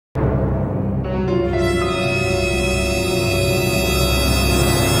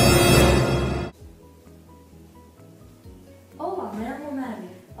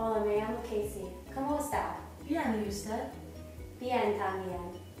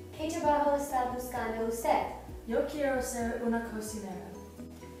trabajo está buscando usted? Yo quiero ser una cocinera.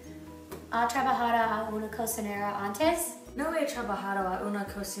 ¿Ha trabajado a una cocinera antes? No he trabajado a una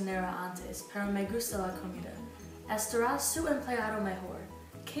cocinera antes, pero me gusta la comida. ¿Estará su empleado mejor?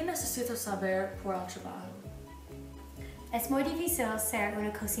 ¿Qué necesito saber por el trabajo? Es muy difícil ser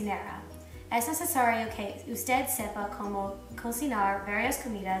una cocinera. Es necesario que usted sepa cómo cocinar varias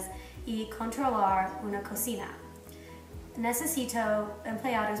comidas y controlar una cocina. Necesito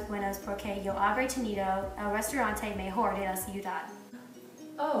empleados buenos porque yo habré tenido el restaurante mejor de la ciudad.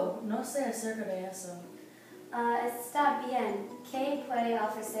 Oh, no sé acerca de eso. Está bien. ¿Qué puede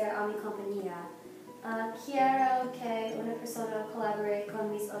ofrecer a mi compañía? Quiero que una persona colabore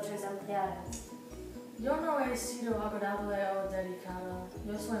con mis otros empleados. Yo no he sido agradable o dedicada.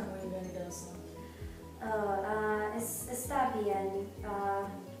 Yo soy muy vanidosa. Está bien.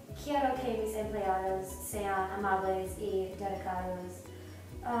 Quiero que mis empleados sean amables y dedicados.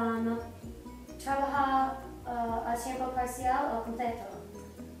 ¿Trabaja a tiempo parcial o completo?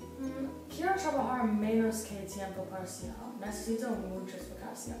 Quiero trabajar menos que tiempo parcial. Necesito muchas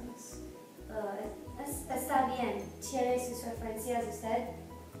vacaciones. Está bien. ¿Tiene sus referencias usted?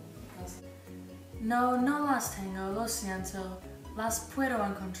 No, no las tengo, lo siento. Las puedo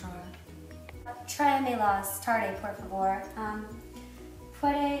encontrar. Tráemelas tarde, por favor.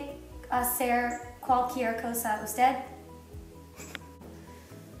 ¿Puede hacer cualquier cosa usted?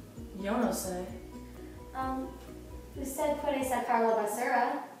 Yo no sé. ¿Usted puede sacar la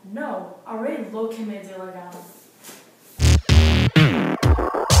basura? No, haré lo que me dé la gana.